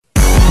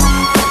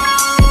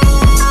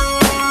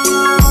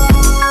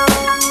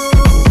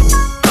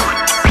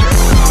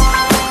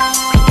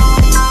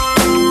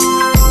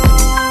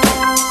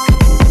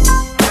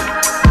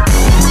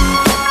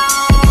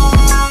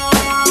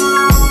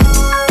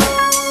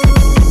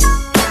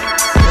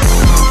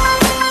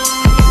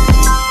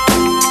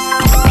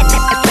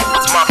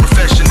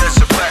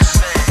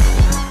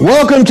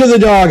Welcome to the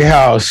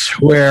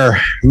DawgHouse,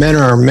 where men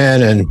are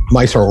men and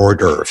mice are hors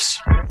d'oeuvres.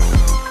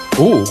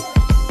 Ooh,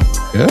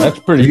 Yeah. that's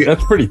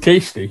pretty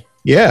tasty.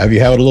 Yeah, have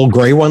you had a little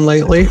gray one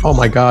lately? Oh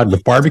my God,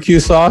 with barbecue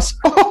sauce.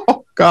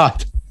 Oh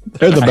God,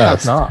 they're the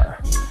best.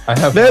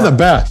 They're the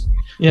best.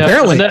 Yeah,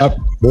 apparently,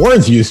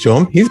 Warren's used to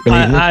them. He's been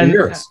eating them for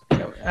years.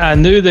 I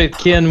knew that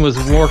Ken was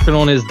working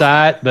on his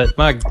diet, but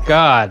my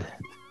God,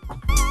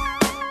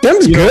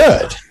 Them's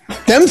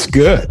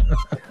good.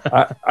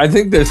 I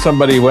think there's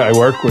somebody I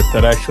work with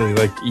that actually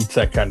eats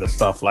that kind of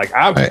stuff.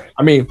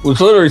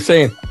 Was literally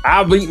saying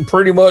I've eaten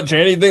pretty much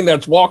anything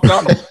that's walked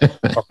on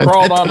or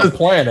crawled on the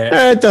planet.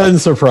 It doesn't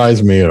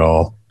surprise me at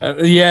all.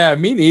 Yeah,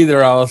 me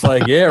neither. I was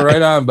like, yeah,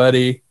 right on,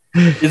 buddy.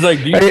 He's like,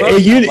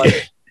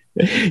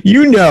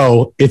 you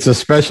know, it's a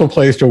special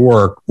place to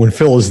work when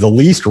Phil is the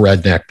least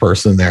redneck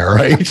person there,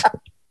 right?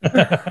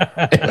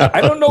 I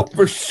don't know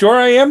for sure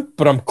I am,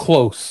 but I'm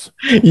close.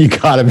 You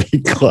gotta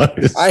be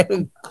close. I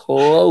am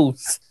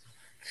close.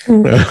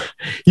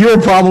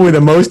 You're probably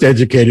the most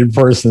educated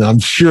person, I'm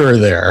sure,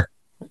 there.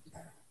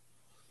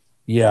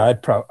 Yeah,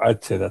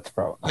 I'd say that's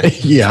probably.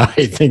 Yeah,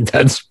 I think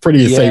that's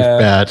pretty safe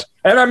bet.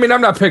 And I mean,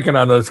 I'm not picking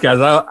on those guys.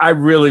 I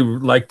really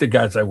like the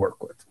guys I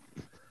work with.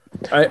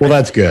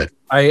 That's good.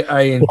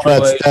 I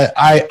enjoy.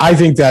 I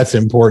think that's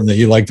important that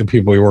you like the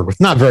people you work with.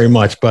 Not very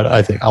much, but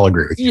I think I'll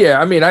agree with you. Yeah,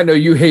 I mean, I know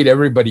you hate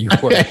everybody you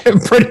work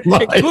with. Pretty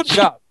much. I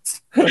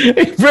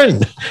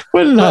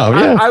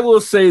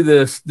will say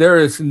this: there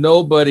is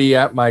nobody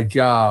at my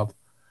job,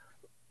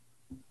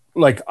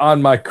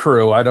 on my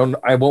crew. I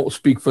won't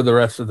speak for the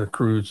rest of the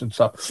crews and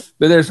stuff,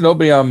 but there's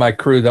nobody on my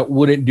crew that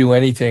wouldn't do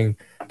anything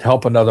to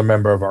help another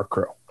member of our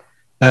crew.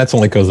 That's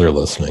only because they're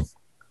listening.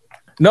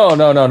 No.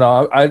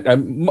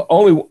 I'm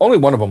only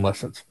one of them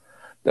listens,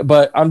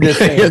 but I'm just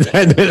saying.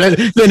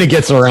 Then it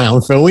gets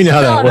around, Phil. We know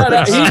how that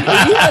works. No.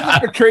 He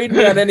hasn't portrayed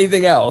me on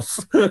anything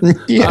else.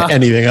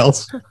 Anything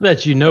else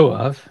that you know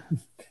of?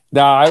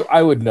 No,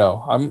 I would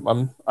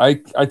know. I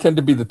tend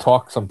to be the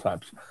talk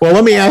sometimes. Well,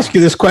 let me ask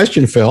you this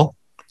question, Phil.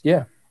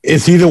 Yeah.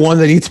 Is he the one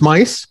that eats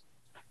mice?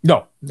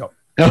 No.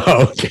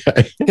 Oh,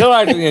 okay. He'll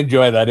actually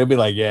enjoy that. He'll be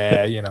like,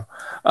 yeah,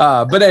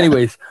 But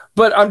anyways,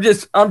 I'm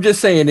just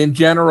saying in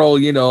general,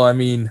 I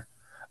mean,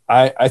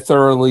 I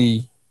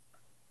thoroughly,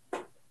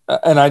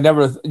 and I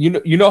never,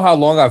 you know how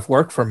long I've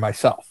worked for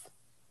myself,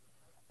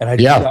 and I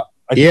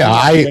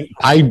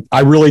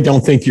really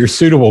don't think you're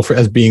suitable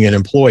as being an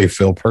employee,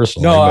 Phil.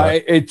 Personally,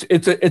 no,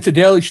 it's a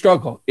daily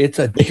struggle. It's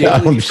a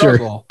daily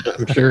struggle.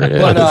 I'm sure it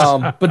is.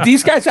 But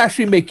these guys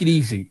actually make it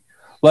easy.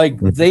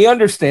 They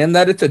understand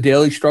that it's a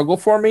daily struggle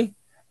for me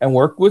and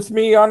work with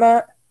me on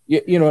that.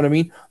 You know what I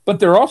mean?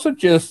 But they're also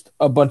just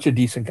a bunch of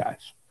decent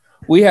guys.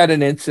 We had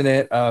an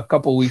incident a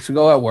couple of weeks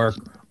ago at work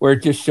where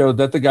it just showed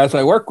that the guys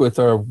I work with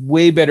are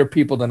way better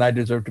people than I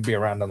deserve to be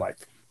around in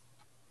life.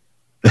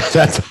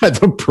 That's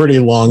a pretty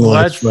long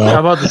list. I'm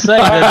about to say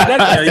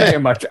that's very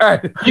much. All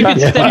right. You can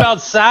step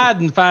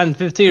outside and find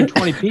 15 or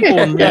 20 people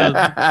in within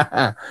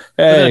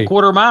a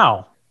quarter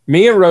mile.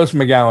 Me and Rose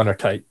McGowan are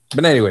tight.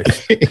 But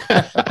anyways.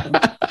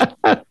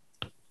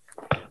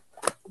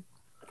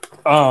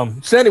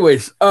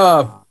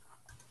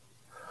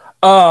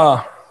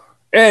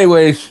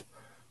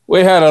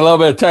 We had a little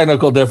bit of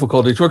technical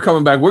difficulties. We're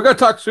coming back. We're going to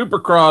talk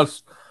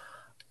Supercross.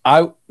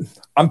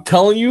 I'm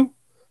telling you,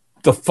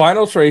 the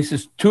finals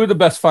races, two of the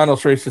best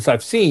finals races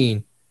I've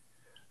seen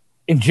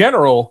in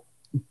general,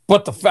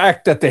 but the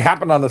fact that they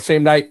happened on the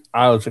same night,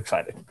 I was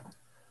excited.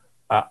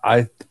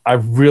 I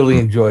really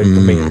enjoyed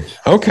the meetings.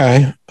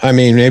 Okay. I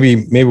mean, maybe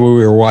we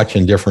were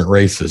watching different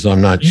races.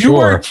 I'm not sure. You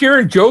were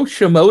cheering Joe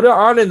Shimoda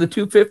on in the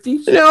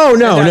 250s? No.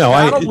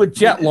 Battle with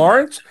Jet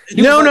Lawrence?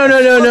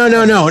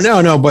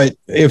 No. But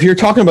if you're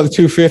talking about the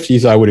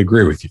 250s, I would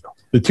agree with you.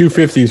 The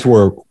 250s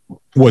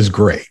was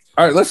great.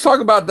 All right, let's talk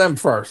about them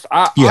first.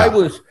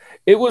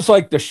 It was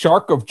like the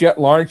shark of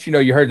Jet Lawrence.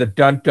 You heard the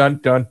dun, dun,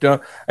 dun, dun.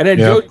 And then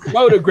Joe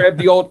Shimoda grabbed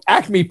the old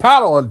Acme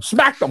paddle and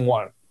smacked him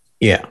one.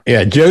 Yeah.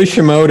 Joe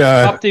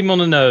Shimoda popped him on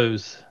the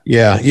nose.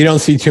 Yeah, you don't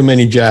see too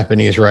many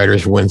Japanese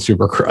riders win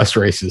Supercross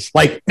races.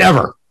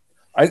 Never.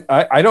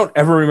 I don't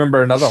ever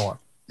remember another one.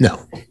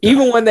 No.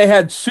 Even when they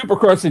had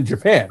Supercross in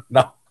Japan.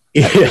 No.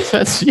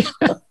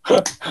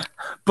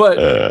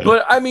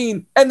 But I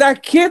mean, and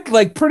that kid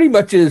pretty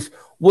much is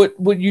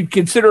what you'd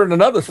consider in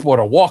another sport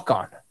a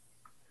walk-on.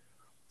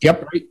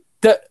 Yep. Right?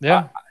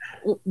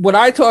 When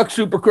I talk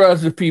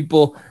Supercross to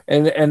people,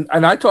 and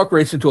I talk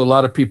racing to a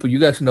lot of people, you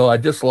guys know I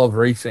just love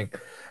racing.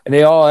 And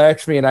they all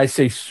ask me, and I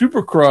say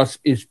Supercross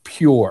is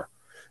pure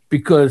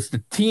because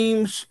the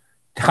teams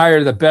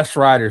hire the best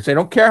riders. They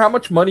don't care how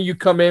much money you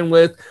come in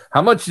with,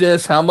 how much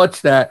this, how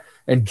much that.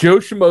 And Joe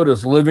Shimoda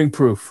is living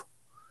proof.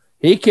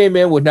 He came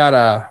in with not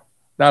a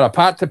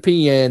pot to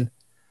pee in,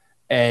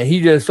 and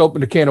he just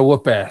opened a can of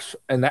whoop ass.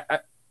 And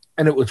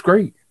it was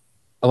great.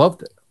 I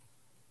loved it.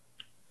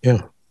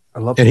 Yeah.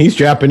 And he's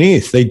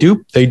Japanese. They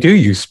do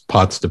use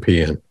pots to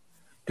pee in.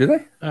 Do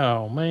they?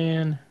 Oh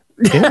man.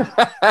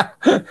 Yeah.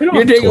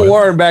 You're taking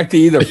Warren back to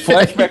either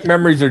flashback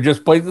memories or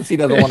just places he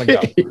doesn't want to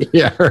go.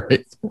 Yeah,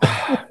 right.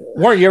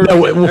 Warren, you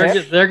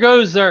ever there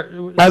goes our.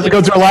 As it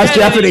goes to our last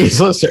Japanese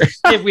listener.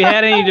 If we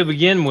had any to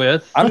begin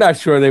with, I'm not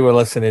sure they were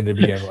listening to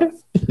begin with.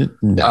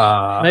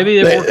 No.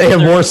 Maybe they have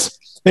more.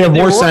 They have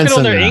more sense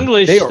on their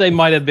English. They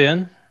might have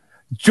been.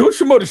 Joe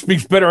Shimoda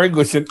speaks better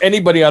English than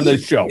anybody on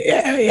this show.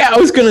 Yeah, I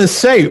was going to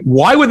say,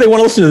 why would they want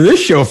to listen to this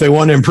show if they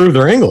want to improve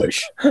their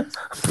English?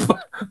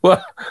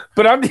 but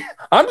I'm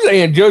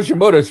saying Joe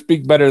Shimoda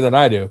speaks better than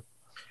I do.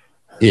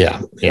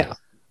 Yeah.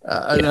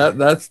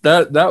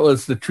 That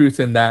was the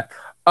truth in that.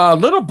 A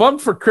little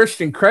bummed for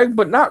Christian Craig,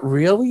 but not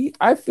really.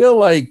 I feel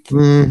like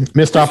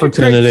missed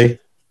opportunity.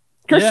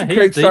 Christian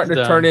Craig's starting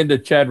to turn into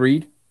Chad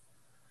Reed.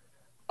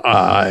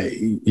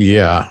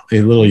 Yeah,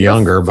 a little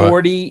younger,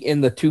 40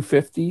 in the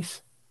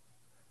 250s.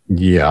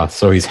 Yeah,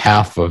 so he's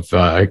half of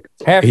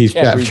he's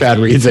Chad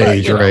Reed's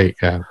age, right?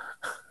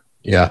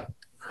 Yeah.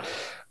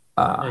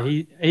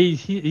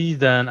 He's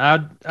done.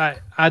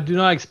 I do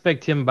not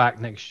expect him back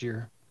next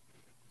year.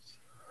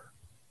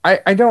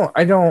 I don't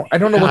know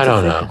what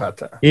to think about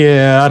that.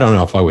 Yeah, I don't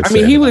know if I would. I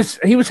mean, he was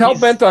hell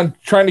bent on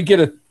trying to get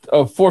a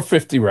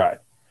 450 ride.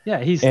 Yeah,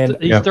 he's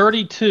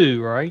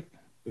 32, right?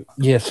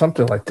 Yeah,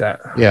 something like that.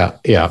 Yeah.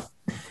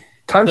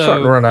 Time's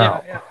starting to run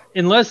out.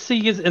 Unless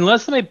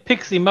somebody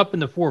picks him up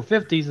in the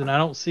 450s, and I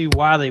don't see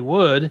why they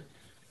would.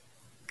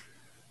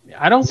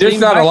 I don't. There's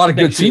not a lot of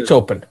good seats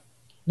open.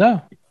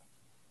 No.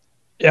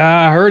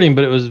 Yeah, I heard him,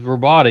 but it was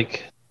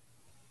robotic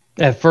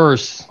at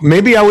first.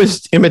 Maybe I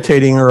was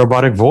imitating a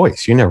robotic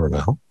voice. You never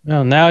know.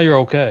 No, now you're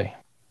okay.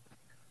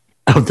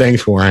 Oh,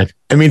 thanks, Warren.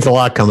 It means a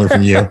lot coming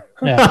from you.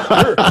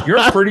 Yeah,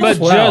 you're pretty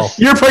swell.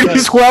 You're pretty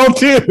swell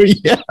too.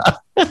 Yeah,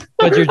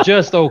 but you're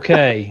just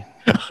okay.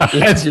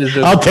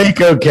 I'll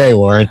take okay,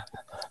 Warren.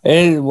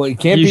 And well,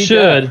 you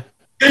should.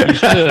 You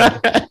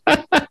should.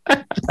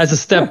 That's a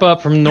step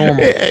up from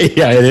normal.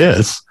 Yeah, it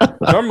is.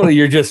 Normally,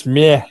 you're just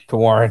meh to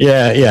Warren.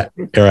 Yeah.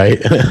 You're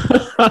right.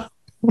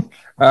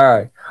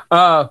 All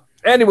right.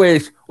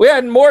 Anyways, we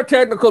had more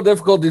technical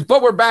difficulties,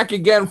 but we're back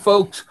again,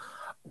 folks.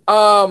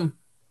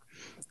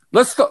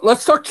 Let's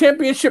talk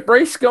championship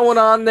race going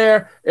on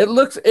there.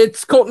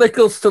 It's Colt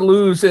Nichols to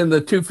lose in the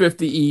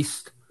 250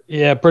 East.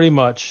 Yeah, pretty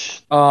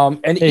much.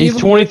 And he's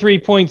 23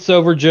 points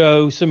over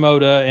Joe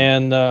Shimoda,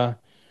 and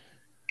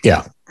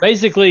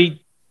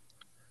basically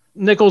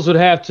Nichols would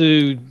have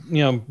to,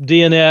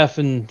 DNF,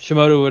 and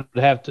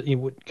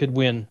Shimoda could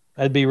win.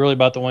 That'd be really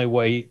about the only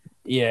way.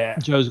 Yeah,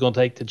 Joe's going to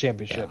take the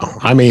championship.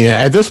 I mean,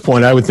 at this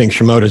point, I would think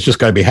Shimoda's just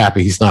got to be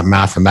happy he's not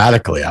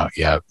mathematically out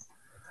yet.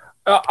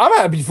 I'm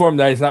happy for him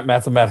that he's not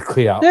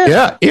mathematically out.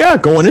 Yeah,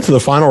 going into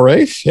the final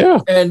race. Yeah,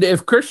 and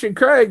if Christian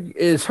Craig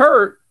is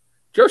hurt,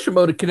 Joe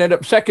Shimoda can end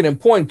up second in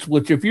points,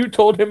 which if you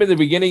told him in the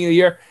beginning of the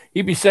year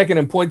he'd be second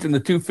in points in the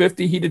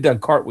 250, he'd have done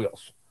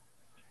cartwheels.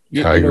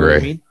 I agree. What I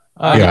mean?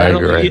 I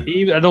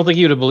agree. I don't think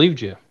he would have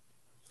believed you.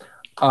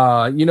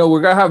 We're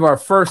going to have our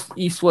first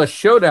East-West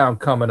showdown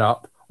coming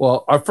up.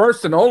 Well, our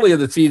first and only of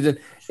the season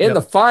in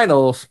the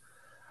finals.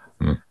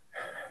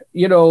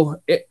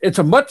 It's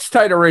a much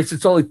tighter race.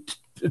 It's only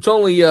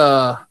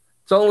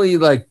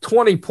like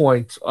 20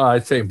 points.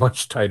 I'd say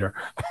much tighter.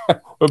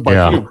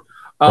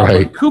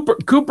 Right.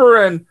 Cooper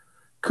and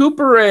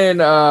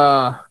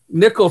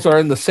Nichols are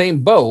in the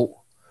same boat,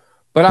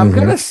 but I'm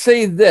going to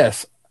say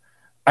this.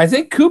 I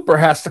think Cooper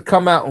has to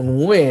come out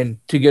and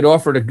win to get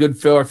offered a good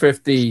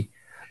 450,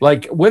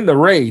 like win the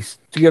race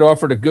to get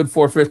offered a good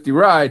 450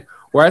 ride,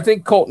 where I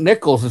think Colt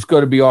Nichols is going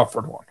to be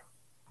offered one.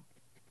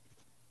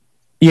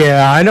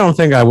 Yeah, I don't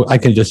think I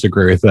can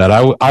disagree with that.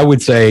 I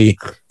would say,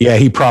 yeah,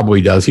 he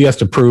probably does. He has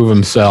to prove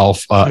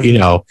himself. I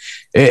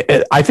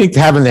think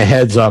having the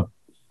heads up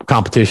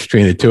competition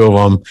between the two of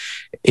them,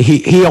 he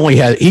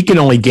can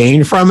only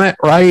gain from it,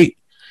 right?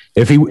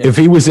 If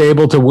he was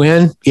able to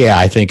win, yeah,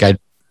 I think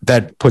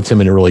that puts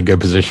him in a really good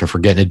position for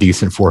getting a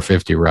decent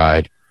 450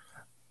 ride.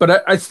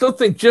 But I still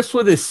think just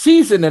with his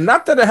season, and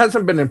not that it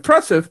hasn't been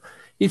impressive,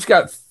 he's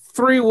got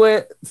three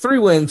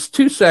wins,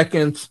 2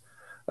 seconds,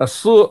 a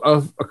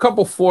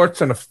couple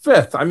fourths, and a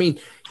fifth. I mean,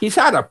 he's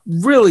had a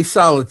really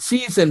solid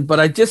season,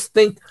 but I just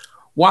think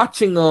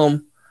watching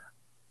him,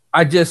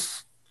 I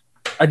just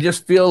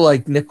feel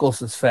like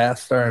Nichols is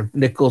faster and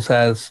Nichols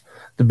has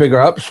the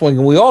bigger upswing.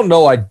 And we all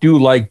know I do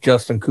like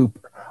Justin Cooper.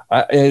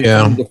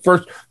 The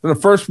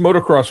first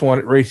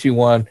motocross race he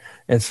won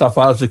and stuff,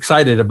 I was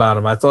excited about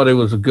him. I thought he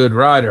was a good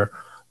rider,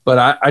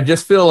 but I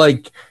just feel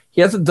like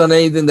he hasn't done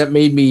anything that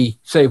made me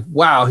say,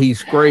 wow,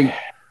 he's great.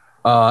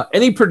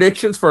 Any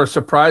predictions for a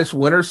surprise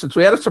winner? Since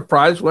we had a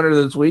surprise winner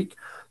this week,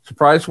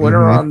 surprise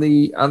winner on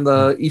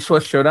the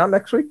East-West Showdown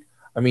next week?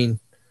 I mean,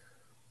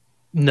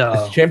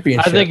 no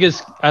championship.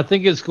 I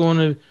think it's going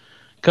to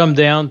come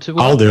down to.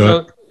 I'll do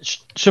it.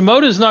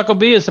 Shimoda's not going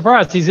to be a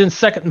surprise. He's in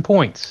second in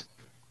points.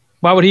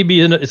 Why would he be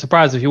a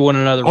surprise if he won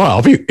another?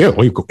 Well, if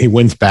he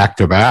wins back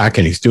to back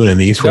and he's doing an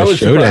East-West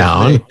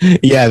Showdown,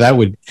 yeah,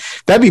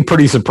 that'd be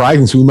pretty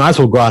surprising. So we might as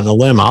well go out on a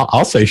limb.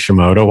 I'll say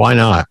Shimoda. Why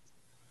not?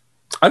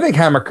 I think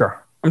Hammaker.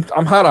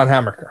 I'm hot on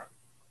Hammaker.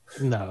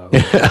 No.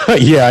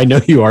 Yeah, I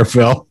know you are,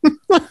 Phil.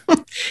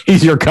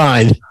 He's your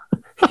kind.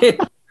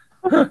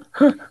 No.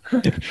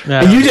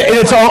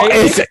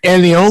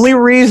 And the only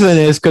reason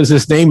is because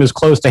his name is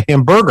close to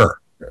hamburger.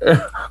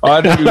 Oh,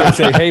 I thought you were going to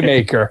say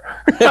haymaker.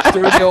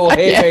 Threw the old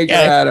haymaker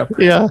at him.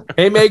 Yeah.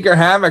 Haymaker,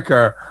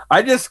 hammocker.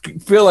 I just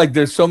feel like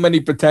there's so many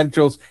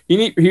potentials.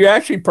 He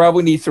actually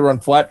probably needs to run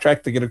flat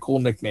track to get a cool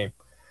nickname.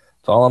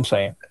 That's all I'm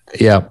saying.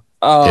 Yeah.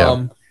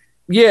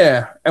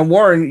 Yeah. And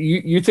Warren,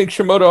 you think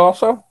Shimoda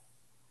also?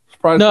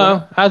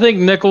 No, I think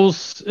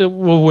Nichols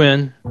will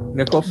win.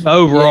 Nichols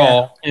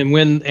overall and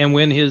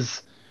win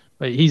his.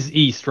 He's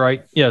East,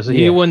 right? Yeah, so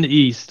he'll win the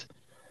East,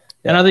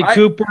 and I think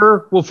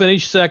Cooper will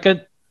finish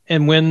second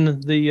and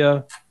win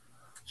the.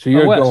 So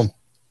you're West. going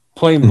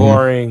plain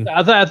boring.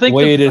 I think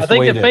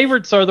the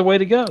favorites are the way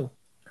to go.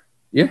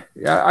 Yeah,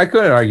 I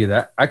couldn't argue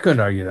that.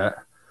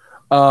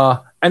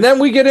 And then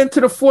we get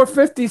into the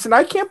 450s, and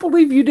I can't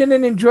believe you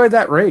didn't enjoy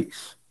that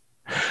race.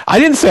 I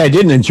didn't say I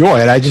didn't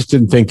enjoy it. I just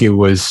didn't think it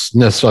was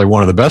necessarily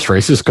one of the best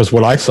races because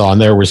what I saw, and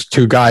there was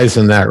two guys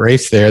in that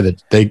race there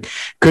that they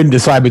couldn't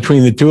decide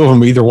between the two of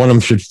them. Either one of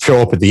them should show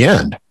up at the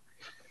end,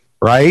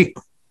 right?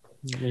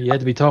 You had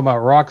to be talking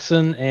about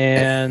Roxon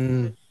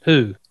and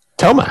who?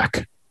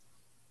 Tomac.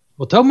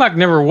 Well, Tomac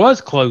never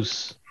was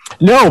close.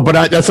 No,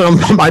 but that's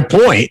my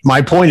point.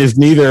 My point is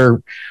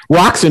neither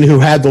Roxon, who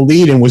had the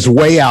lead and was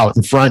way out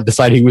in front,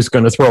 decided he was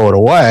going to throw it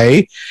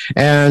away,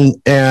 and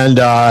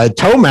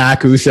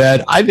Tomac, who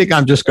said, "I think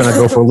I'm just going to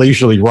go for a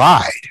leisurely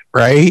ride."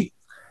 Right?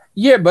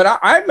 Yeah, but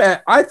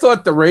I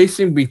thought the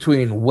racing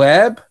between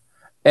Webb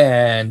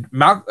and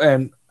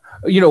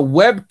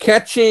Webb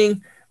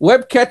catching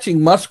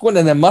Musquin,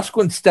 and then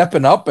Musquin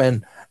stepping up,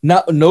 and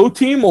no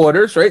team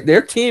orders. Right?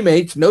 They're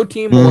teammates, no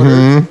team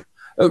orders.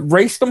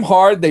 Raced them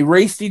hard. They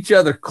raced each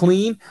other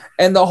clean.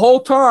 And the whole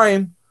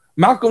time,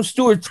 Malcolm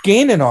Stewart's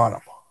gaining on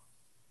him.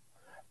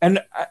 And,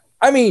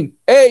 I mean,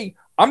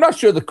 I'm not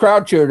sure the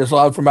crowd cheered as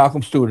loud for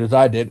Malcolm Stewart as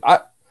I did.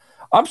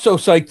 I'm so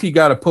psyched he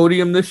got a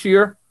podium this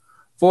year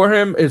for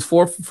him, his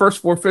first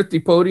 450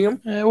 podium.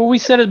 Well, we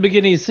said at the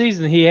beginning of the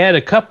season he had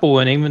a couple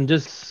in him, and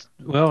he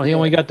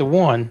only got the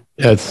one.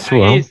 He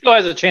still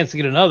has a chance to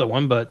get another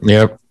one, but.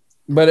 Yep.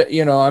 But,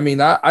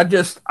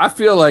 I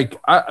feel like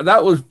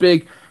that was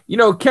big.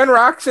 Ken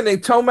Roxon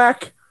and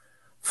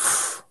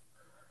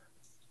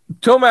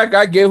Tomac,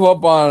 I gave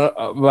up on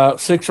about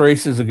 6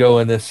 races ago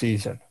in this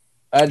season.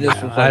 Pretty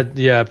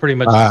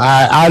much.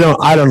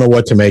 I don't know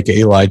what to make of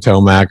Eli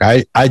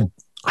Tomac. I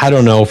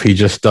don't know if he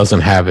just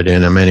doesn't have it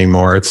in him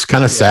anymore. It's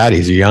kind of sad.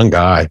 He's a young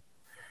guy.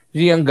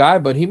 He's a young guy,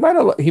 but he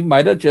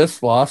might have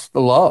just lost the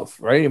love,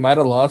 right? He might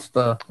have lost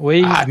the.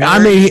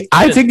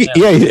 I think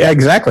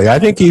exactly. I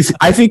think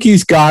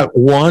he's got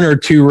 1 or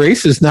 2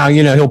 races now.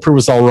 He'll prove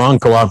us all wrong.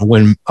 Go out and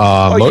win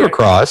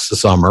motocross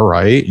this summer,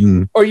 right?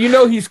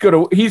 He's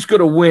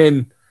gonna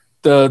win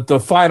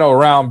the final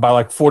round by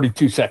like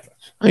 42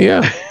 seconds.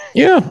 Yeah.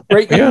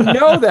 Right. You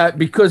know that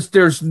because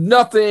there's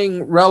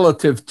nothing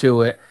relative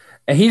to it,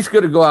 and he's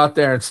gonna go out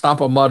there and stomp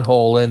a mud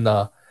hole in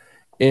the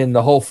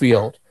whole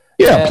field.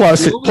 Yeah,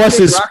 plus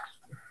his.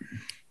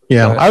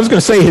 I was going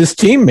to say his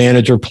team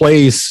manager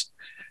plays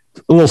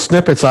little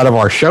snippets out of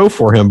our show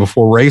for him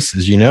before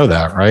races. You know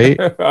that, right?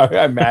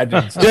 I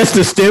imagine just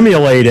to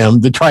stimulate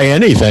him to try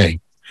anything.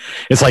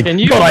 It's like,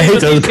 I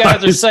hate those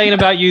guys are saying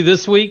about you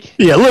this week.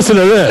 Yeah, listen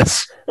to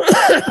this.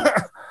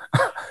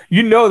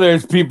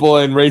 There's people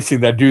in racing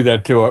that do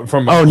that to it.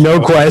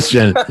 No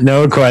question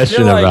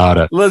about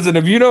it. Listen,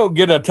 if you don't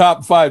get a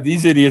top 5,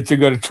 these idiots are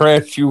going to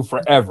trash you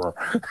forever.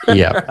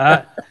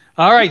 Yeah.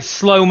 All right,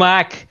 Slow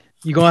Mike.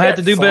 You're going to have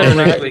to do better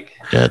next week.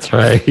 That's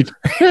right.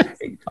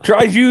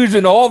 Try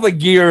using all the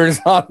gears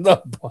on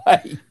the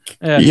bike.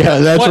 Yeah,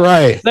 that's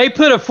right. They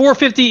put a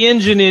 450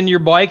 engine in your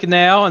bike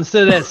now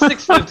instead of that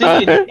 650,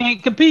 and you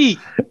can't compete.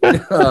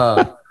 But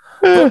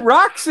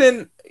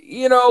Roxon,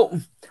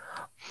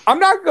 I'm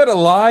not going to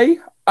lie.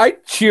 I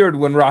cheered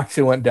when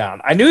Roxon went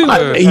down. I knew he would.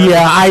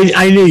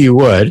 I knew you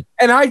would.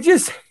 And I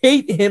just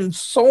hate him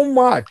so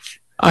much.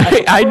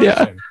 I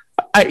did.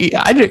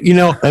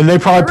 And they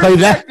probably play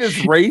that.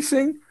 This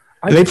racing.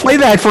 They play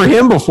that for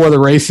him before the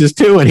races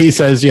too, and he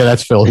says, "Yeah,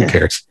 that's Phil. Who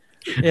cares?"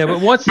 Yeah,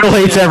 but Phil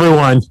hates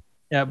everyone.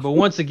 Yeah, but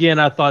once again,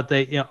 I thought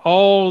they,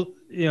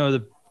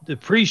 the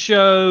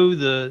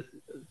pre-show,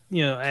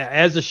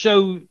 as the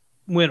show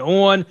went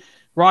on,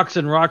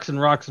 Roxon.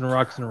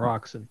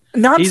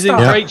 He's in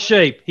great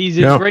shape. He's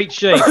in great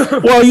shape.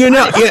 Well,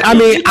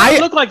 I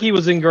looked like he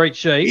was in great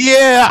shape.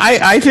 Yeah,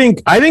 I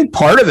think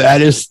part of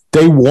that is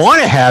they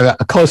want to have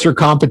a closer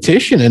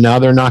competition, and now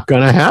they're not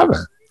going to have it.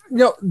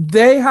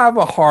 They have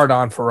a hard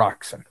on for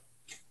Roxon.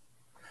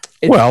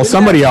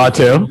 Somebody ought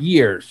to.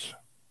 Years,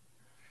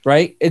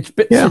 right? It's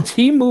been since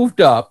he moved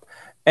up,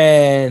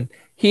 and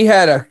he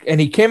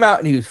came out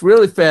and he was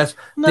really fast.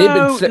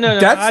 That's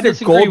their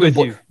golden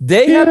boy.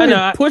 They have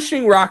been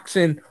pushing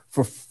Roxon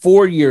for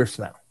 4 years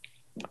now.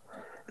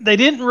 They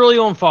didn't really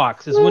on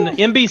Fox. Is when the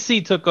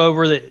NBC took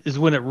over. That is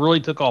when it really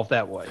took off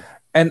that way.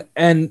 And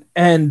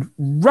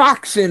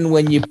Roxon,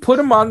 when you put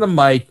him on the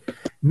mic,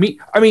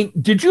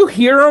 did you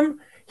hear him?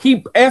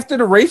 he after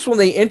the race when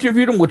they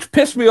interviewed him, which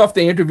pissed me off,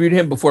 they interviewed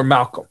him before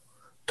Malcolm.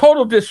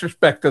 Total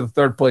disrespect to the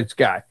third place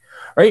guy,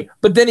 right?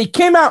 But then he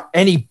came out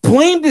and he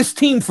blamed his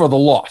team for the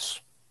loss.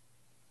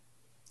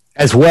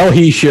 As well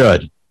he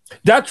should.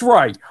 That's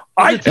right.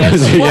 I can't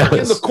walk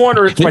in the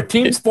corner. It's my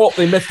team's fault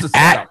they missed the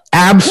setup.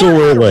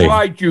 Absolutely.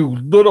 Right, you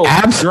little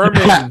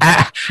German.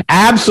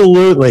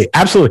 Absolutely.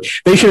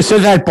 They should have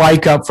set that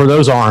bike up for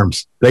those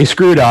arms. They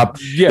screwed up.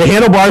 Yeah. The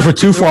handlebars were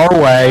too far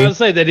away. I was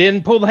say they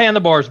didn't pull the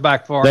handlebars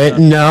back far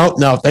enough.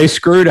 No, they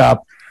screwed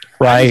up.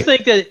 Right. I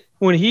think that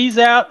when he's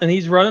out and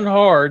he's running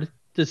hard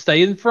to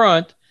stay in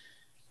front,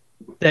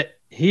 that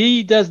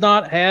he does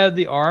not have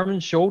the arm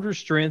and shoulder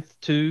strength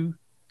to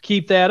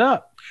keep that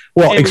up.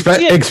 Well,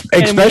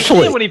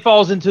 especially when he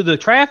falls into the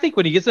traffic,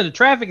 when he gets into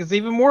traffic, it's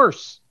even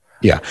worse.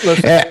 Yeah.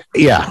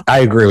 Yeah,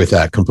 I agree with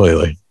that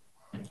completely.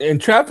 In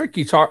traffic,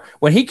 he's hard.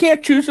 When he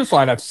can't choose his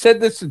line, I've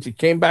said this since he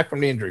came back from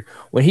the injury.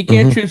 When he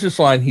can't choose his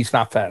line, he's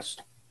not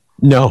fast.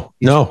 No.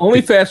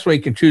 Only fast when he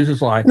can choose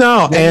his line.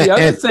 No. And the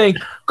other thing,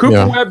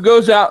 Cooper Webb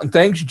goes out and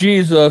thanks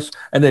Jesus,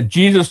 and then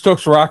Jesus took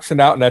Roczen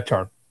out in that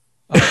turn.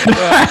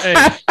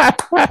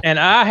 And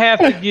I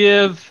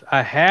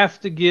have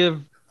to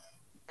give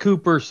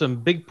Cooper some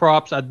big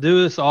props. I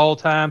do this all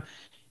the time.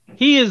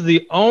 He is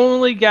the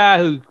only guy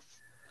who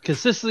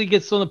consistently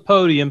gets on the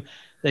podium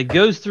that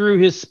goes through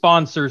his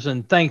sponsors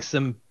and thanks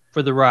them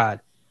for the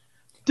ride.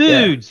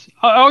 Dudes,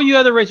 all you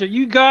other racers,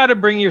 you got to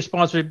bring your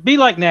sponsor. Be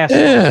like NASCAR.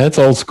 Yeah, that's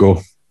old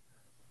school.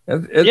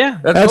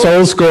 That's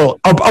old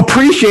school.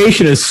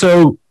 Appreciation is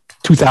so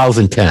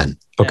 2010.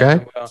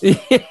 Okay. Yeah,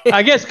 well,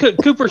 I guess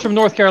Cooper's from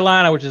North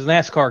Carolina, which is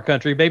NASCAR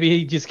country. Maybe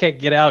he just can't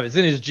get out of it. It's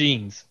in his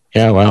genes.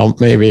 Yeah, well,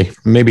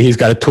 maybe he's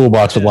got a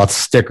toolbox with lots of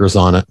stickers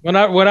on it. When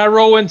I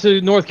roll into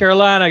North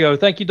Carolina, I go,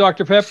 "Thank you,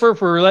 Dr. Pepper,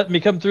 for letting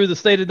me come through the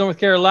state of North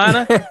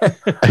Carolina."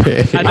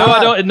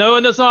 I know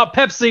it's not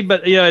Pepsi,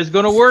 but it's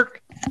going to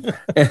work.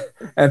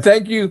 and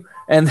thank you,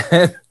 and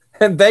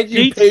thank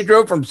you,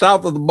 Pedro from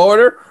south of the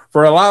border,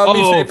 for allowing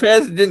me safe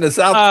passage into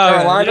South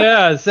Carolina.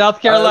 Yeah,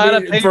 South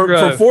Carolina,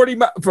 Pedro.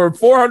 For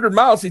 400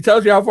 miles, he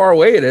tells you how far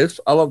away it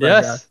is. I love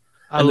that guy.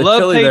 I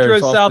love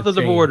Pedro south of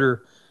the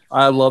border.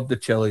 I love the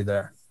chili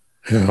there.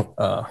 Yeah.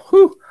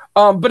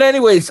 But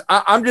anyways,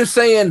 I'm just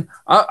saying,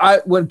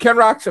 when Ken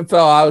Roczen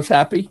fell, I was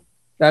happy.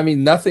 I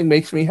mean, nothing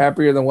makes me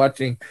happier than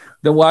watching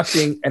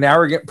an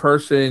arrogant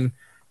person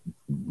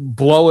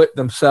blow it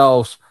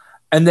themselves.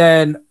 And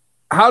then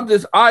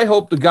I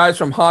hope the guys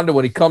from Honda,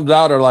 when he comes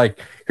out, are like,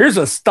 here's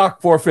a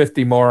stock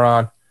 450,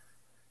 moron.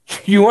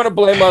 You want to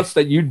blame us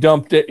that you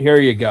dumped it? Here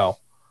you go.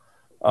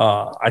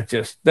 You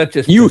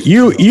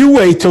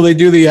wait till they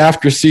do the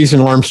after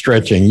season arm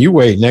stretching. You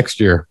wait next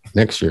year.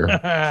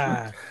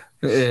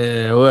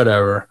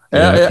 Whatever.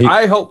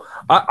 I hope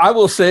I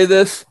will say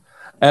this,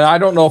 and I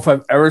don't know if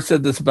I've ever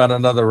said this about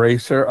another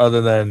racer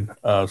other than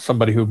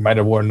somebody who might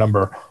have worn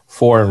number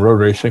 4 in road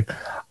racing.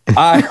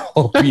 I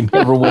hope he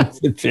never wins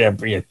the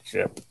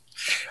championship.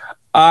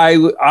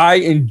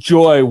 I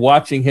enjoy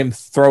watching him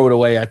throw it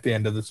away at the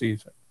end of the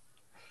season.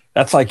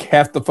 That's like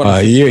half the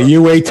fun.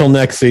 You wait till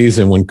next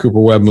season when Cooper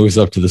Webb moves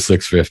up to the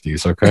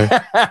 650s, okay?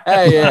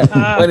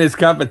 Yeah, when his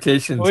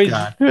competition's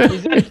gone.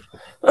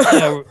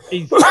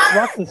 He's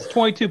Roczen's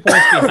 22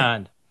 points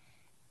behind.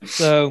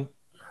 So,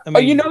 I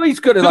mean, he's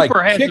going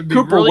to kick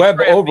Cooper really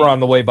Webb over on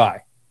the way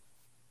by.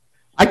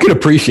 I could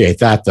appreciate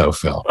that, though,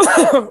 Phil.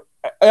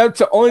 That's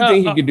the only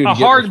thing he can do. A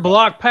hard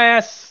block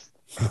pass.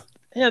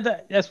 Yeah,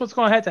 that's what's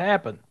going to have to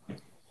happen.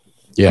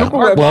 Yeah.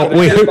 Well,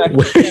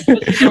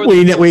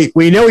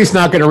 we know he's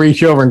not going to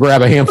reach over and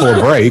grab a handful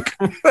of brake.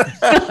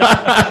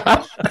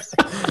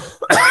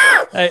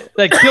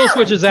 That kill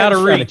switch is out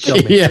of reach.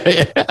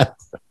 Yeah.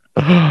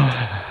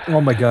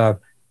 Oh my God.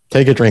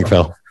 Take a drink,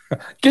 Phil.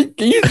 Can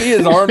you see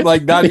his arm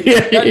not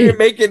even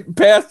make it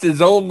past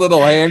his own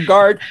little hand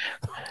guard?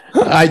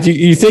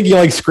 You think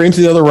he screams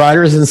to the other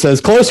riders and says,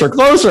 "Closer,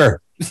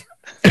 closer."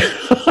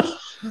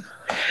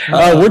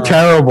 We're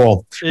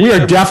terrible. We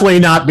are definitely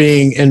not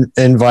being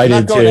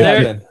invited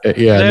to.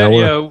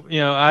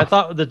 I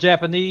thought the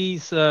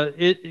Japanese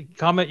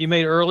comment you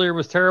made earlier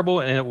was terrible,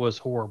 and it was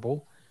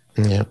horrible.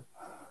 Yeah,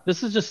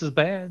 this is just as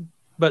bad,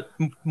 but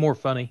more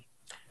funny.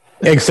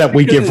 Except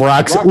we give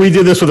Roczen. We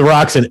do this with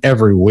Roczen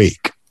every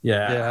week.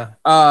 Yeah.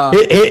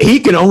 He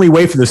can only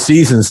wait for the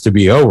seasons to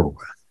be over with.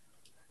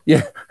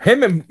 Yeah,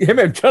 him and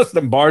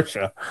Justin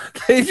Barcia.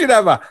 They should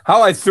have a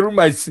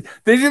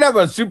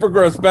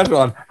Supercross special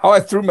on how I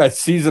threw my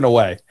season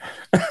away.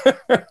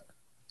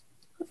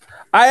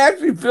 I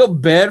actually feel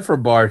bad for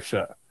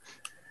Barcia.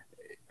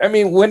 I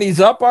mean, when he's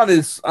up on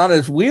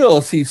his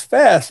wheels, he's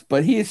fast,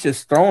 but he's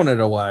just throwing it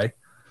away.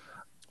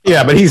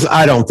 Yeah, but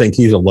I don't think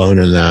he's alone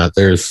in that.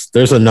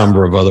 There's a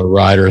number of other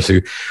riders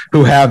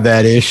who have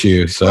that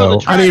issue. So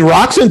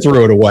Roczen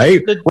threw it away.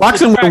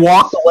 Roczen would have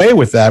walked away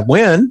with that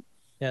win.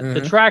 Yeah,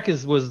 the track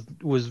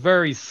was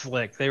very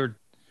slick. They were,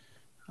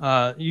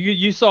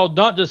 you saw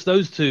not just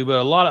those two, but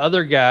a lot of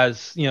other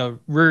guys.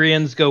 Rear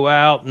ends go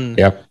out and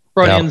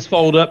front ends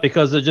fold up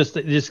because they're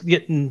just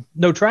getting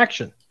no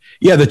traction.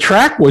 Yeah, the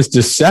track was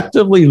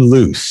deceptively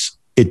loose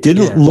It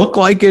didn't look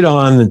like it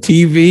on the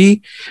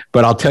TV,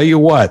 but I'll tell you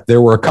what,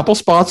 there were a couple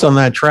spots on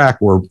that track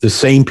where the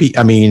same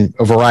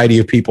a variety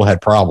of people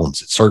had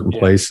problems at certain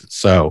places.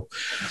 So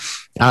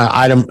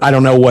I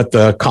don't know what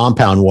the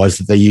compound was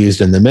that they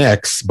used in the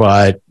mix,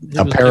 but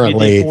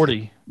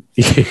apparently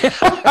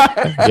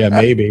yeah,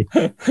 maybe.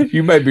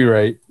 You might be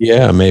right.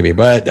 Yeah, maybe.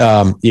 But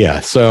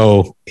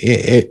so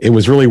it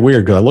was really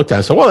weird because I looked at it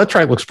and said, well, that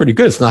track looks pretty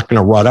good. It's not going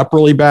to rut up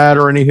really bad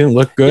or anything.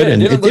 Look good.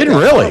 And it didn't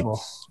really.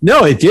 Horrible.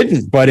 No, it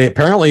didn't. But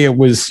apparently it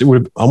would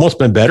have almost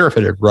been better if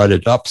it had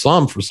rutted up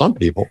some for some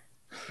people.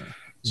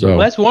 So well,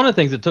 that's one of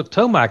the things that took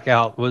Tomac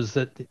out was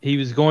that he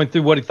was going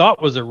through what he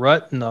thought was a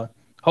rut and the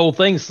whole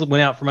thing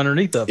went out from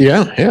underneath of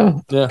him.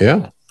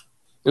 Yeah.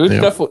 It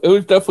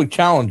was definitely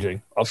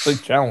challenging. I'll say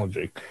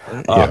challenging.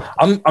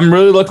 I'm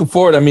really looking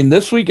forward. I mean,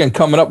 this weekend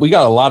coming up, we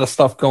got a lot of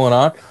stuff going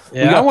on.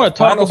 Yeah, I want to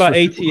talk about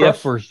ATF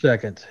for a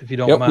second, if you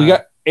don't mind. We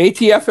got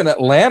ATF in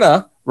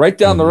Atlanta, right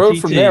down the road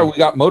from there. We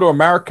got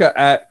MotoAmerica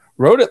at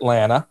Road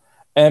Atlanta,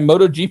 and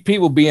MotoGP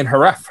will be in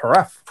Jerez.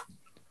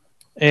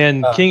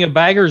 And King of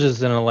Baggers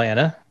is in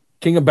Atlanta.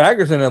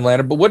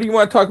 But what do you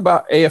want to talk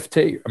about AFT,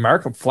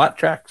 American Flat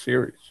Track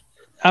Series?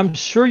 I'm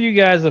sure you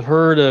guys have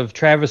heard of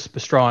Travis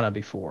Pastrana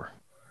before.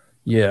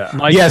 Yeah.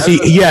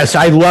 Yes,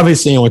 I love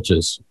his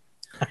sandwiches.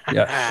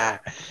 Yeah.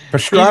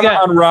 Pastrana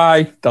on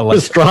rye.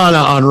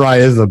 Pastrana on rye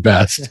is the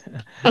best.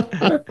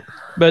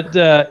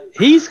 But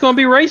he's going to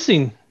be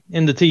racing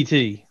in the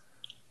TT.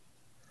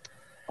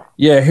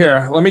 Yeah,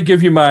 here. Let me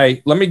give you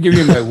my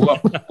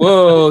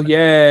whoa,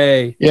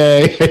 yay.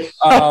 Yay.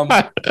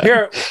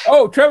 Here.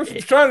 Oh, Travis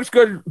Pastrana's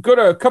going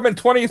to come in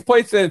 20th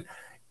place in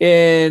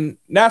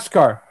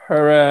NASCAR.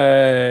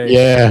 Hooray.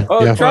 Yeah.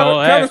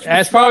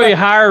 That's probably a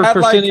higher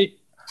percentage.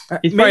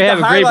 He's probably have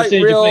a great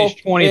percentage to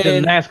finish 20th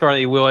in NASCAR than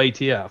he will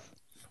ATF.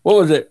 What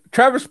was it?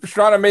 Travis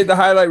Pastrana made the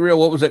highlight reel.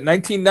 What was it?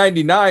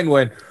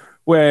 1999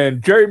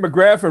 when Jerry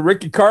McGrath and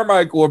Ricky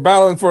Carmichael were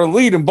battling for a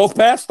lead and both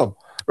passed him.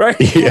 Right?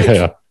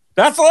 Yeah.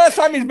 That's the last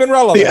time he's been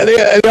relevant.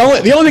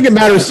 The only thing that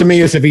matters to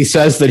me is if he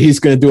says that he's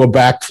going to do a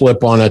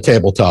backflip on a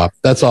tabletop.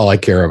 That's all I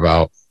care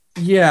about.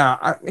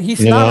 Yeah. He's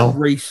not a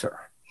racer.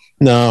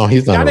 No,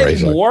 he's not a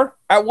racer. Anymore.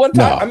 At one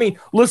time, I mean,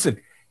 listen,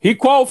 he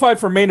qualified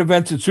for main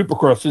events in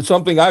Supercross. It's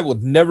something I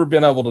would never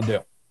been able to do.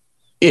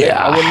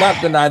 Yeah. I would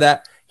not deny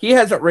that. He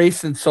hasn't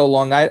raced in so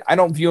long. I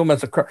don't view him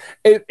as a car.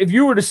 If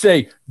you were to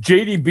say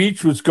JD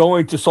Beach was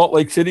going to Salt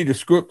Lake City to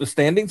screw up the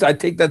standings, I'd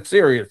take that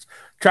serious.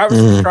 Travis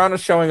Pastrana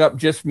showing up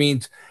just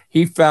means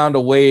he found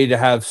a way to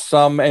have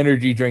some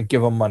energy drink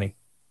give him money.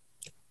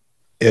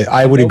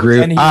 I would agree.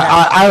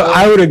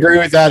 I would agree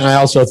with that. And I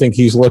also think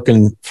he's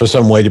looking for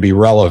some way to be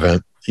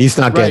relevant. He's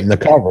not getting the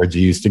coverage he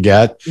used to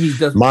get.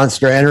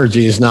 Monster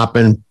Energy has not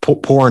been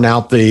pouring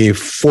out the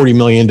 $40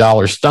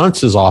 million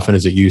stunts as often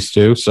as it used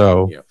to.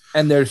 So,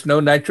 and there's no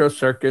Nitro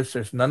Circus.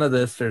 There's none of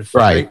this. There's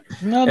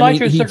no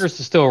Nitro Circus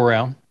is still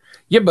around.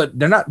 Yeah, but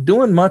they're not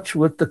doing much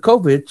with the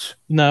COVIDs.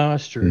 No,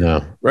 that's true.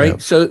 No, right.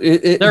 So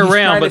they're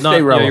around, but not.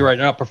 Yeah, you're right.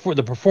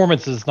 The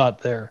performance is not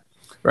there.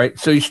 Right.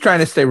 So he's trying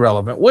to stay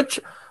relevant, which.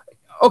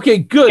 Okay,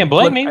 good. Can't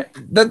blame me.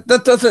 That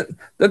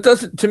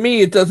doesn't to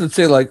me. It doesn't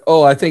say like,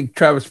 oh, I think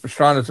Travis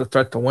Pastrana is a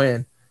threat to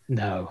win.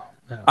 No.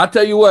 I'll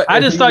tell you what.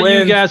 I just thought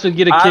you guys would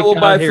get a kick. I will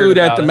buy food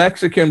at the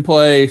Mexican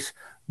place,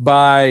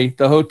 by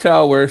the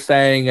hotel we're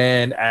staying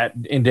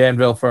in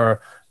Danville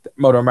for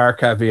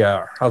MotoAmerica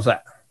VR. How's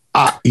that?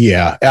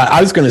 Yeah,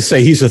 I was going to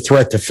say he's a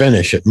threat to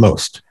finish at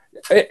most.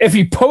 If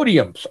he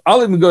podiums,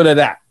 I'll even go to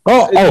that.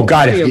 Oh,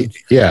 got it.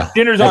 Yeah.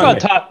 Dinner's on.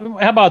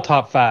 How about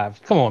top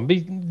five? Come on,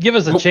 give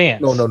us a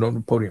chance.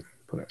 No, podium.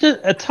 Just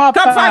a top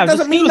five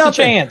doesn't mean nothing.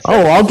 A chance.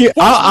 Oh, I'll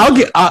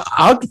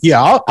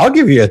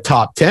give you a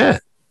top 10.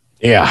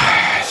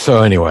 Yeah.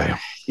 So anyway.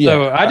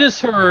 So I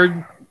just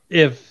heard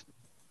if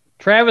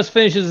Travis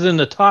finishes in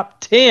the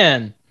top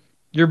 10,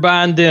 you're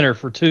buying dinner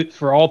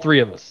for all three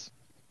of us.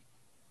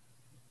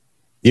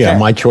 Yeah,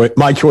 my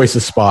choice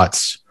of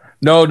spots.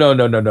 No.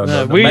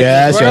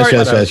 Yes.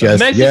 Mexican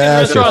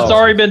restaurant's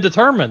already been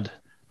determined.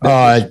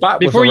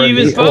 Before you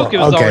even spoke, it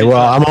was okay.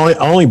 Well, I'm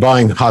only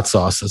buying hot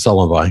sauce. That's all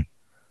I'm buying.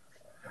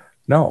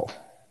 No.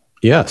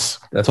 Yes,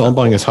 that's all I'm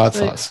buying is hot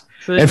sauce.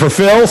 And for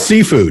Phil,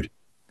 seafood.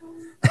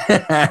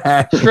 Shrimp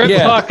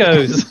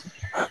tacos.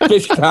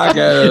 Fish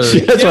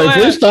tacos. That's right.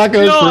 Fish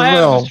tacos for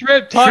Phil.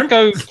 Shrimp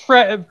taco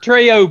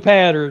Treo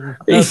pattern.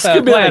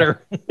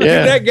 Platter.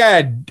 Yeah. That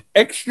guy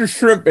extra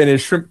shrimp in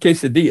his shrimp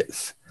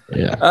quesadillas.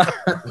 Yeah.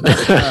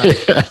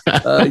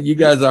 You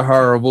guys are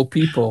horrible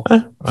people.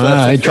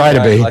 I try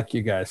to be like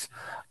you guys.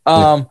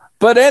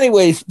 But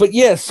anyways,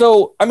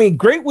 so I mean,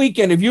 great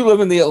weekend if you live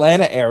in the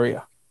Atlanta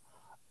area.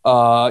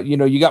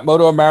 You got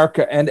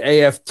MotoAmerica and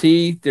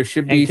AFT. There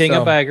should be King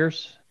of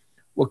Baggers.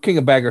 Well, King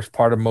of Baggers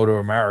part of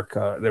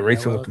MotoAmerica. They're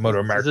racing with the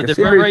MotoAmerica. It's a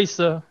different race,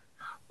 though.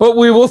 But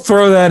we will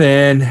throw that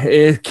in.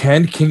 It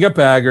can King of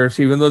Baggers,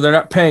 even though they're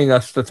not paying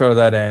us to throw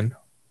that in.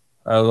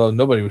 Although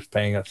nobody was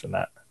paying us in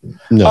that.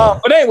 No.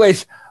 But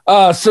anyways,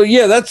 that's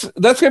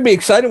gonna be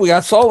exciting. We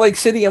got Salt Lake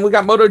City and we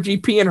got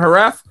MotoGP in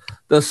Jerez,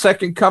 the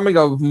second coming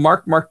of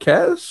Marc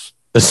Marquez.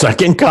 The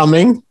second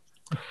coming.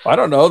 I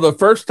don't know. The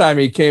first time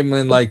he came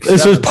in like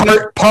this is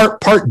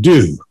part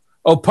due.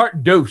 Oh,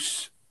 part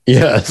deuce.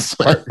 Yes.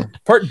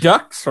 Part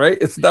ducks, right?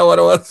 It's not what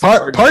it was.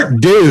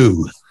 Part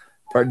due.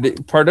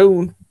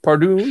 Pardoon.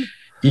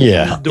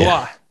 Yeah.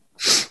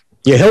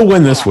 Yeah, he'll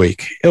win this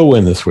week. He'll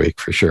win this week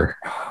for sure.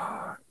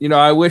 You know,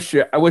 I wish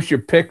your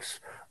picks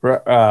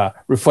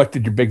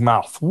reflected your big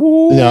mouth.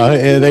 Woo. No,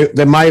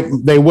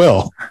 they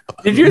will.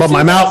 Did you? But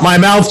my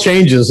mouth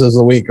changes as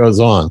the week goes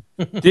on.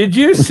 Did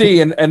you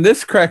see? And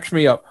this cracks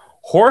me up.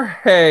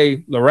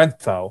 Jorge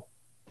Lorenzo.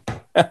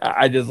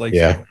 I just like.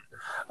 Yeah.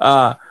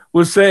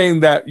 Was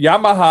saying that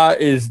Yamaha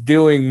is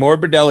doing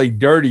Morbidelli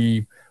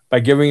dirty by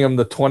giving him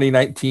the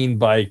 2019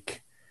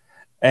 bike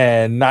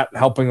and not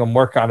helping him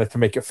work on it to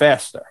make it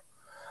faster.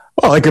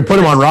 Well, it could put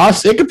him on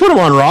Ross. It could put him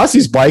on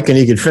Rossi's bike, and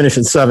he could finish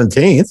in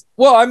 17th.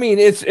 Well, I mean,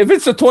 if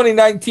it's a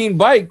 2019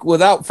 bike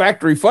without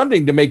factory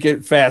funding to make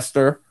it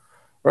faster,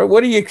 right?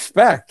 What do you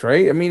expect,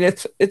 right? I mean,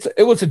 it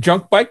was a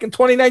junk bike in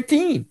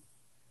 2019,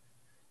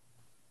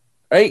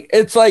 right?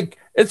 It's like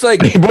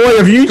boy,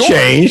 have you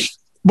changed?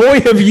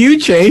 Boy, have you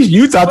changed?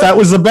 You thought that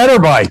was the better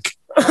bike.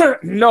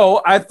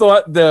 No, I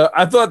thought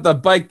the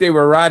bike they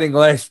were riding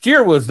last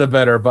year was the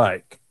better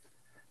bike.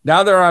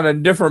 Now they're on a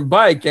different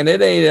bike, and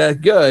it ain't as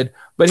good.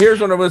 But here's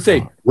what I'm going to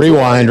say.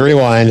 Rewind.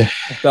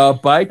 The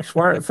bikes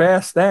weren't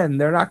fast then.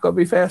 They're not going to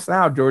be fast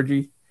now,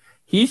 Georgie.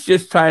 He's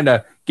just trying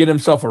to get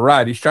himself a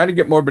ride. He's trying to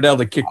get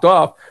Morbidelli kicked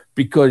off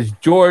because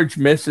George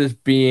misses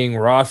being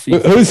Rossi.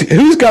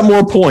 Who's got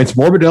more points,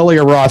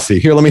 Morbidelli or Rossi?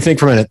 Here, let me think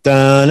for a minute.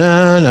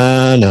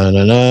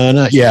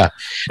 Yeah,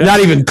 not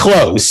even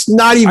close.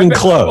 Not even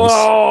close.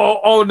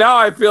 Oh, now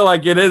I feel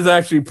like it is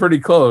actually pretty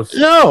close.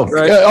 No.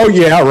 Right?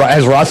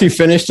 Has Rossi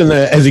finished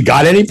has he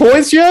got any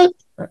points yet?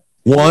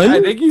 One? I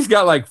think he's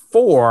got like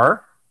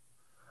 4.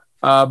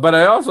 But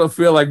I also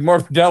feel like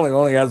Morbidelli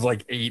only has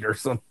like 8 or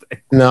something.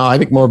 No, I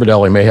think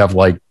Morbidelli may have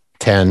like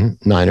 9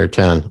 or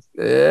 10.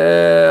 I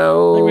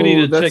think we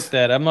need to check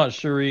that. I'm not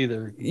sure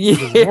either. Yeah,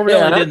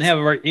 Morbidelli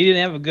didn't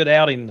have a good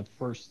outing in the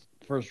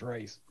first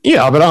race.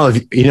 Yeah, but I don't know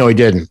if he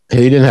didn't.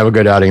 He didn't have a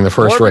good outing in the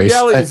first race.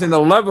 Morbidelli is in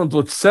 11th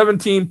with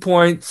 17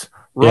 points.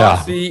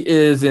 Rossi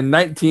is in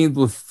 19th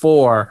with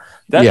 4.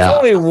 That's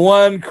only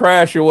one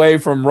crash away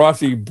from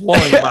Rossi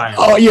blowing by him.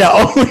 Oh yeah,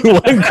 only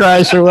one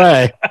crash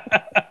away.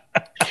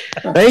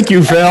 Thank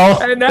you, Phil.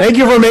 Thank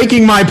you for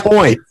making my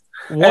point.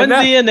 One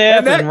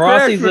DNF and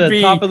Rossi's at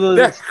the top of the...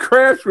 That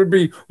crash would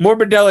be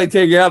Morbidelli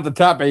taking out the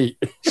top 8.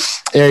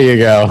 There you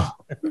go.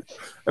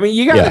 I mean,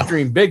 you got to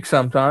dream big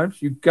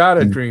sometimes. You got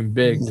to dream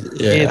big.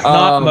 Yeah. It's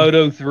not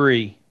Moto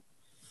 3.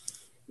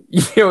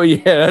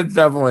 Yeah,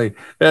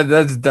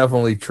 that's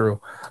definitely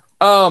true.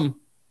 But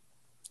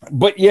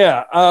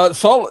yeah,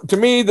 to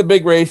me, the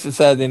big race is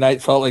Saturday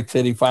night, Salt Lake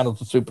City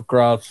Finals of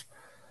Supercross.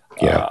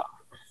 Yeah.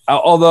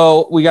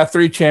 Although we got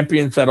 3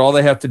 champions that all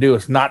they have to do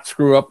is not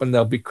screw up and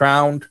they'll be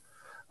crowned.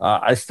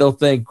 I still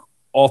think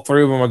all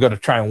 3 of them are going to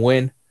try and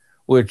win,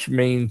 which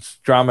means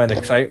drama and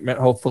excitement,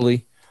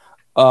 hopefully.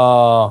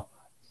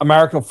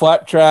 American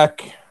Flat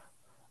Track,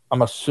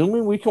 I'm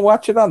assuming we can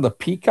watch it on the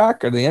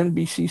Peacock or the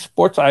NBC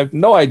Sports. I have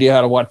no idea how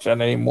to watch that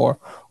anymore.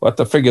 We'll have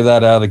to figure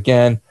that out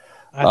again.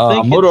 I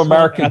think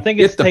MotoAmerica. I think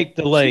it's tape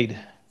delayed.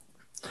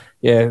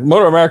 Yeah,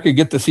 MotoAmerica,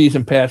 get the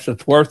season pass.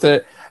 It's worth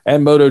it.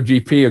 And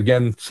MotoGP,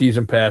 again,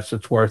 season pass.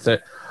 It's worth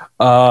it.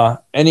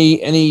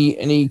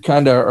 Any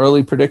kind of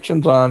early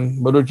predictions on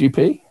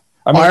MotoGP?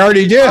 I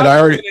already did. I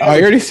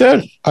already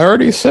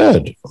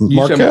said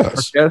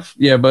Marquez.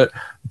 Yeah, but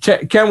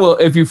Ken will,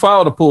 if you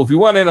follow the pool, if you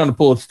want in on the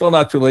pool, it's still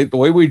not too late. The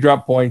way we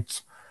drop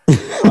points,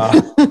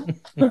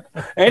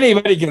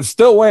 anybody can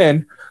still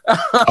win.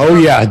 Oh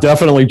yeah,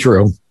 definitely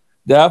true.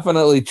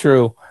 Definitely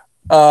true.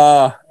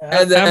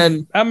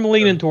 I'm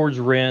leaning towards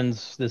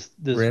Renz this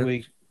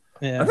week.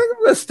 Yeah. I think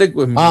I'm gonna stick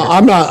with me.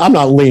 I'm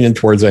not leaning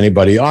towards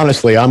anybody.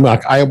 Honestly, I'm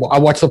not. I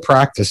watch the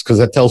practice because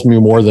that tells me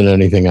more than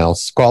anything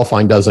else.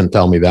 Qualifying doesn't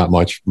tell me that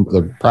much.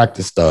 The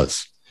practice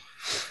does.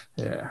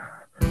 Yeah.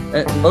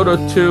 And Moto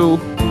 2,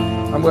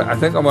 I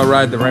think I'm gonna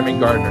ride the Remy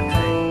Gardner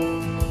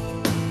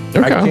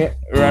train. Okay.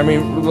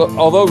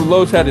 Although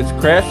Lowe's had its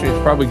crash,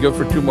 it's probably good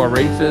for 2 more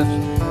races.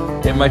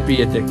 It might be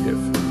addictive.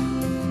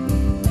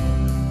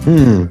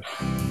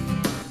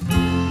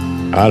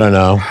 I don't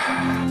know.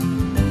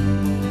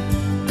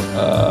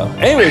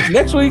 Anyways,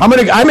 next week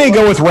I may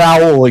go with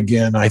Raul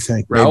again. I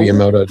think maybe in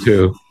Moto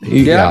 2.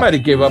 I might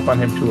have gave up on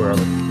him too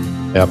early.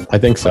 Yep, I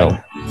think so.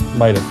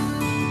 Might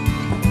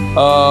have.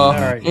 All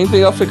right.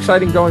 Anything else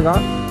exciting going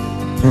on?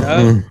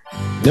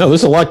 No,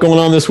 there's a lot going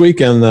on this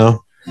weekend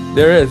though.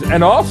 There is,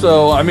 and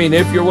also, I mean,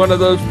 if you're one of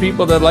those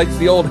people that likes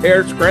the old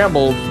hare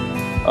scrambles,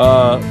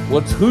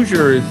 what's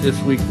Hoosier is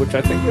this week, which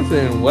I think is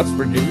in West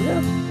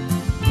Virginia.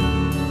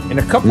 In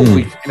a couple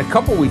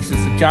weeks,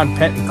 it's the John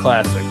Penton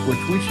Classic, which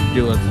we should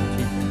do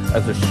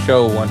as a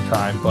show one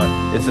time. But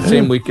it's the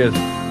same week as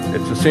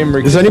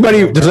Does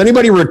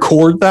anybody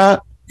record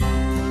that?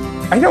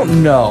 I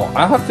don't know.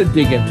 I'll have to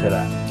dig into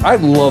that. I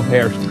love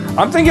hares.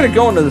 I'm thinking of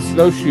going to the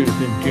snowshoes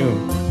in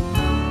June.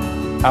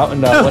 Out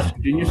in West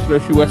Virginia,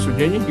 Snowshoe, West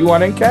Virginia. You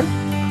want in, Ken?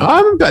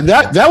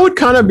 That would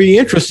kind of be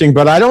interesting,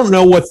 but I don't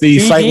know what the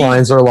sight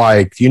lines are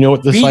like. Do you know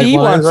what the sight BD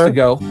lines wants are? to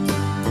go.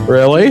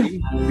 Really?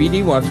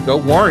 BD wants to go.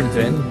 Warren's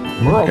in.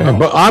 Okay.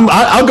 But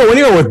I'll go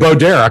anywhere with Bo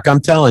Derek. I'm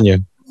telling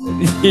you. A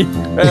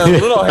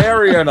little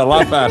hairier and a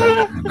lot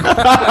better.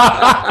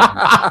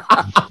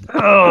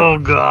 Oh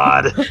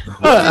God! We'll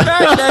be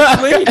back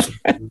next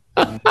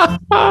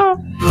week.